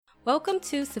Welcome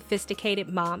to Sophisticated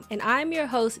Mom, and I'm your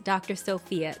host, Dr.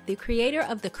 Sophia, the creator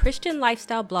of the Christian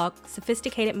lifestyle blog,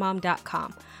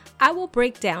 sophisticatedmom.com. I will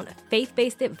break down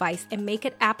faith-based advice and make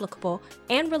it applicable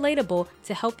and relatable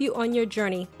to help you on your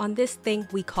journey on this thing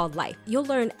we call life. You'll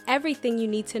learn everything you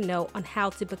need to know on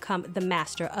how to become the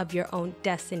master of your own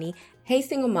destiny. Hey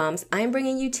single moms, I'm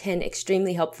bringing you 10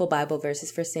 extremely helpful Bible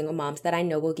verses for single moms that I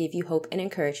know will give you hope and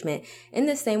encouragement in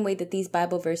the same way that these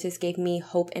Bible verses gave me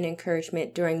hope and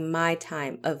encouragement during my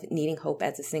time of needing hope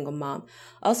as a single mom.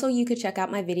 Also, you could check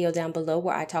out my video down below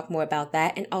where I talk more about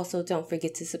that, and also don't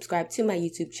forget to subscribe to my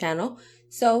YouTube channel.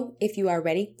 So if you are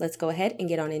ready, let's go ahead and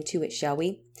get on into it, shall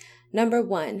we? Number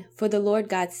 1, for the Lord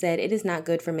God said, "It is not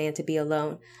good for man to be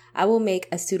alone. I will make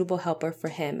a suitable helper for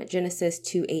him." Genesis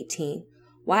 2:18.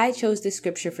 Why I chose this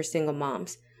scripture for single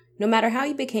moms. No matter how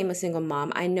you became a single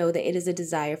mom, I know that it is a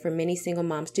desire for many single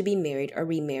moms to be married or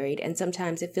remarried, and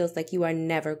sometimes it feels like you are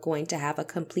never going to have a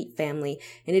complete family,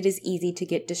 and it is easy to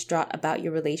get distraught about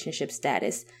your relationship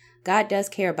status. God does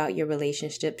care about your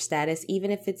relationship status, even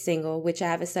if it's single, which I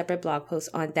have a separate blog post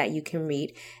on that you can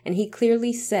read. And he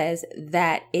clearly says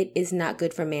that it is not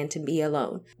good for man to be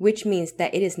alone, which means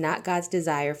that it is not God's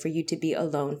desire for you to be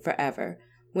alone forever.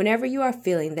 Whenever you are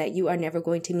feeling that you are never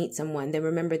going to meet someone, then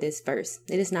remember this verse.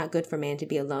 It is not good for man to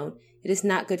be alone. It is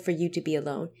not good for you to be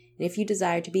alone. And if you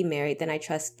desire to be married, then I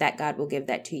trust that God will give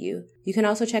that to you. You can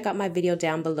also check out my video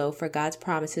down below for God's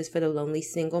promises for the lonely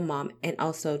single mom. And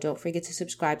also don't forget to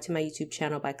subscribe to my YouTube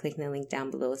channel by clicking the link down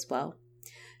below as well.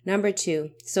 Number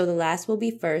 2, so the last will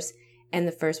be first and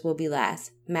the first will be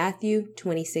last. Matthew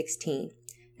 20:16.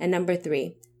 And number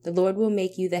 3, the Lord will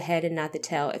make you the head and not the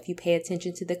tail if you pay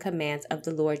attention to the commands of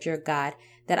the Lord your God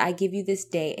that I give you this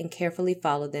day and carefully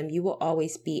follow them. You will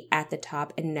always be at the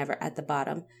top and never at the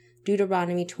bottom.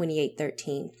 Deuteronomy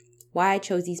 28:13. Why I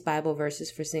chose these Bible verses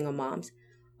for single moms.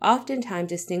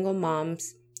 Oftentimes as single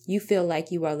moms, you feel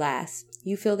like you are last.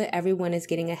 You feel that everyone is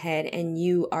getting ahead and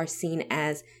you are seen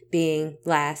as being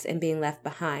last and being left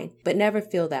behind, but never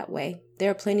feel that way.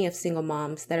 There are plenty of single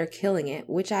moms that are killing it,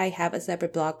 which I have a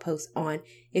separate blog post on.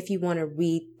 If you want to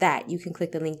read that, you can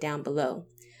click the link down below.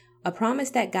 A promise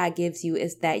that God gives you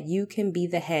is that you can be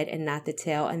the head and not the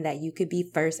tail, and that you could be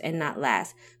first and not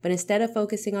last. But instead of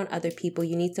focusing on other people,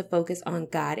 you need to focus on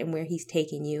God and where He's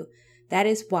taking you. That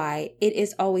is why it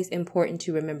is always important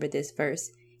to remember this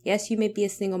verse. Yes, you may be a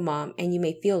single mom and you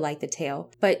may feel like the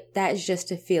tail, but that is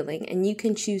just a feeling, and you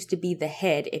can choose to be the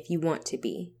head if you want to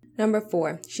be. Number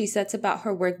 4, she sets about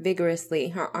her work vigorously.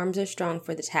 Her arms are strong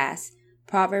for the task.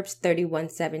 Proverbs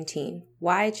 31:17.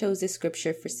 Why I chose this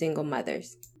scripture for single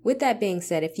mothers. With that being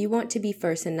said, if you want to be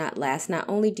first and not last, not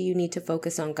only do you need to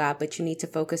focus on God, but you need to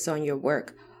focus on your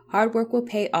work. Hard work will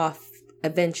pay off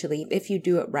eventually if you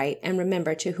do it right. And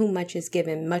remember, to whom much is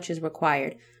given, much is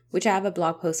required, which I have a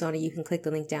blog post on, and you can click the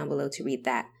link down below to read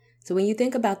that. So when you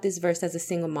think about this verse as a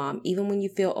single mom, even when you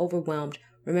feel overwhelmed,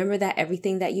 remember that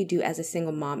everything that you do as a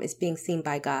single mom is being seen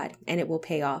by God, and it will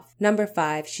pay off. Number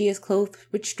 5, she is clothed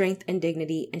with strength and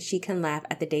dignity, and she can laugh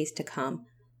at the days to come.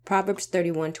 Proverbs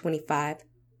 31:25.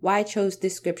 Why I chose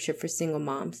this scripture for single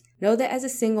moms. Know that as a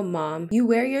single mom, you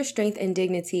wear your strength and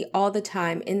dignity all the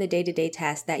time in the day-to-day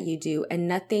tasks that you do, and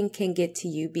nothing can get to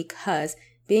you because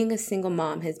being a single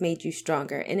mom has made you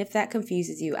stronger. And if that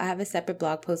confuses you, I have a separate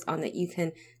blog post on that you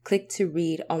can click to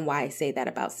read on why I say that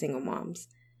about single moms.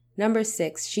 Number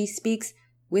 6, she speaks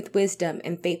with wisdom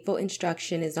and faithful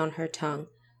instruction is on her tongue.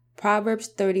 Proverbs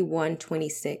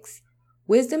 31:26.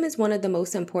 Wisdom is one of the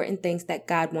most important things that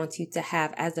God wants you to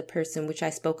have as a person, which I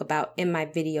spoke about in my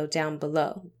video down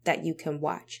below that you can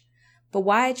watch. But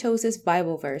why I chose this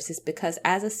Bible verse is because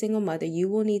as a single mother, you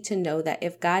will need to know that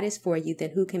if God is for you,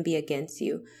 then who can be against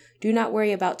you? Do not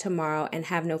worry about tomorrow and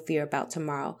have no fear about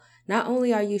tomorrow. Not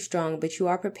only are you strong, but you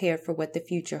are prepared for what the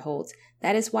future holds.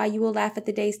 That is why you will laugh at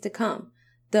the days to come.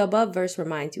 The above verse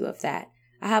reminds you of that.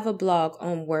 I have a blog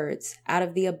on words. Out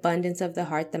of the abundance of the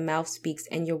heart, the mouth speaks,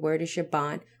 and your word is your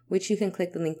bond, which you can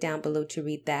click the link down below to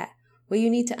read that. What you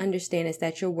need to understand is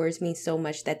that your words mean so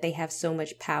much, that they have so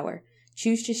much power.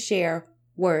 Choose to share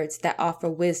words that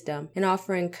offer wisdom and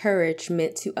offer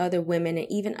encouragement to other women and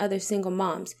even other single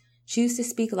moms. Choose to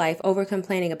speak life over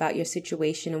complaining about your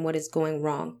situation and what is going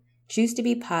wrong. Choose to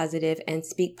be positive and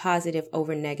speak positive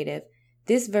over negative.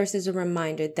 This verse is a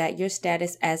reminder that your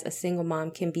status as a single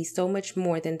mom can be so much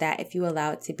more than that if you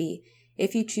allow it to be,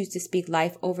 if you choose to speak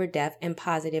life over death and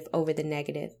positive over the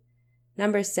negative.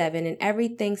 Number 7, in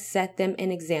everything set them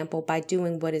an example by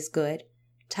doing what is good.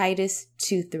 Titus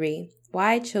 2:3.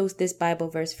 Why I chose this Bible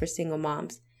verse for single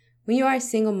moms. When you are a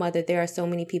single mother, there are so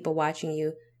many people watching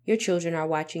you. Your children are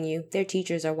watching you, their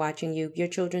teachers are watching you, your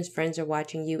children's friends are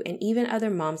watching you, and even other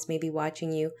moms may be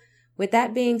watching you. With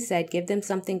that being said, give them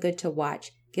something good to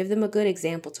watch. Give them a good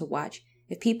example to watch.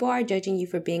 If people are judging you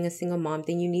for being a single mom,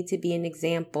 then you need to be an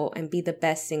example and be the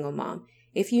best single mom.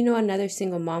 If you know another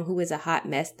single mom who is a hot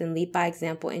mess, then lead by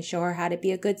example and show her how to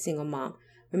be a good single mom.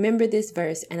 Remember this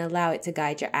verse and allow it to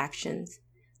guide your actions.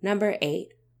 Number 8,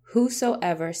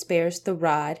 whosoever spares the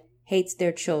rod hates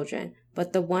their children,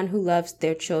 but the one who loves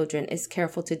their children is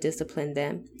careful to discipline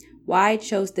them. Why I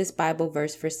chose this Bible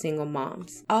verse for single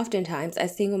moms. Oftentimes,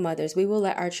 as single mothers, we will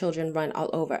let our children run all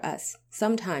over us.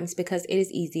 Sometimes, because it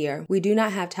is easier, we do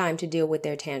not have time to deal with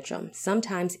their tantrum.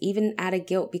 Sometimes, even out of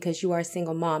guilt because you are a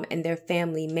single mom and their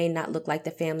family may not look like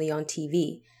the family on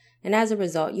TV. And as a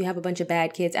result, you have a bunch of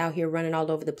bad kids out here running all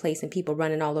over the place and people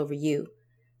running all over you.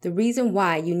 The reason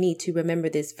why you need to remember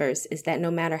this verse is that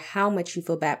no matter how much you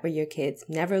feel bad for your kids,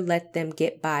 never let them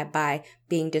get by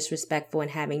being disrespectful and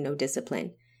having no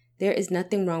discipline. There is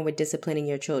nothing wrong with disciplining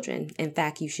your children. In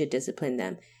fact, you should discipline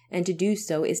them. And to do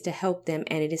so is to help them,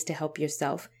 and it is to help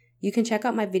yourself. You can check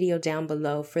out my video down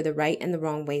below for the right and the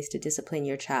wrong ways to discipline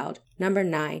your child. Number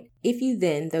 9, if you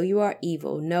then, though you are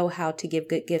evil, know how to give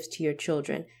good gifts to your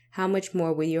children, how much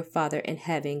more will your Father in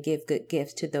heaven give good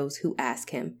gifts to those who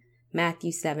ask him?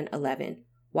 Matthew 7:11.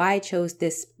 Why I chose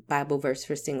this Bible verse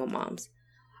for single moms.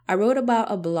 I wrote about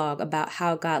a blog about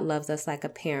how God loves us like a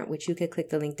parent, which you could click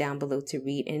the link down below to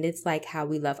read, and it's like how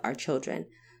we love our children.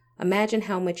 Imagine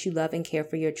how much you love and care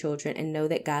for your children and know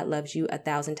that God loves you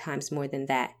 1,000 times more than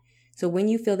that. So when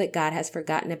you feel that God has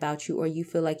forgotten about you or you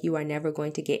feel like you are never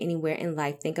going to get anywhere in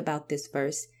life, think about this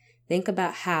verse. Think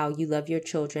about how you love your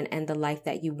children and the life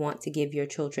that you want to give your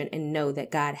children, and know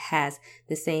that God has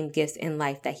the same gifts in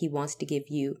life that he wants to give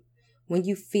you. When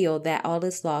you feel that all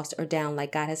is lost or down,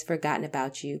 like God has forgotten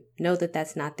about you, know that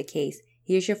that's not the case.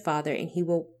 He is your Father and he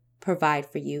will provide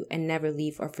for you and never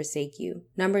leave or forsake you.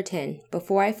 Number 10,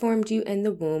 before I formed you in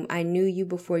the womb, I knew you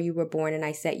before you were born and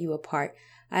I set you apart.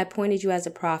 I appointed you as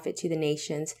a prophet to the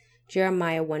nations.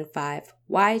 Jeremiah 1:5.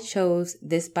 Why I chose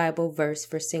this Bible verse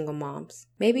for single moms.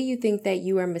 Maybe you think that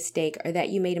you are a mistake or that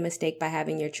you made a mistake by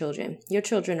having your children. Your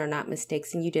children are not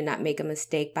mistakes and you did not make a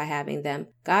mistake by having them.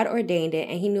 God ordained it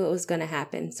and he knew it was going to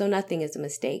happen, so nothing is a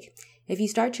mistake. If you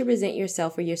start to resent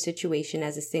yourself or your situation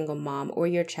as a single mom or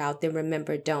your child, then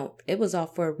remember, don't. It was all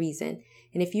for a reason.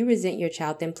 And if you resent your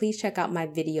child, then please check out my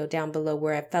video down below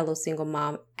where a fellow single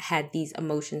mom had these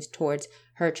emotions towards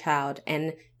her child,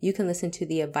 and you can listen to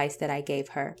the advice that I gave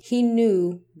her. He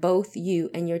knew both you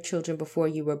and your children before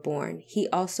you were born. He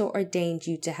also ordained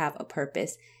you to have a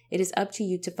purpose. It is up to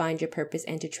you to find your purpose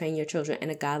and to train your children in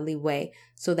a godly way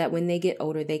so that when they get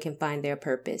older, they can find their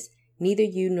purpose. Neither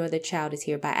you nor the child is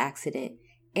here by accident.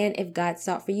 And if God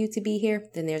sought for you to be here,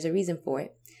 then there's a reason for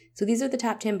it. So these are the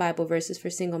top 10 Bible verses for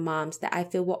single moms that I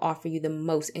feel will offer you the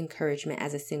most encouragement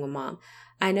as a single mom.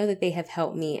 I know that they have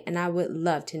helped me, and I would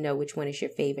love to know which one is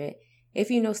your favorite.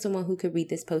 If you know someone who could read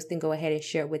this post, then go ahead and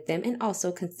share it with them, and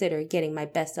also consider getting my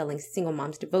best-selling Single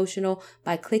Moms devotional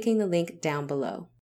by clicking the link down below.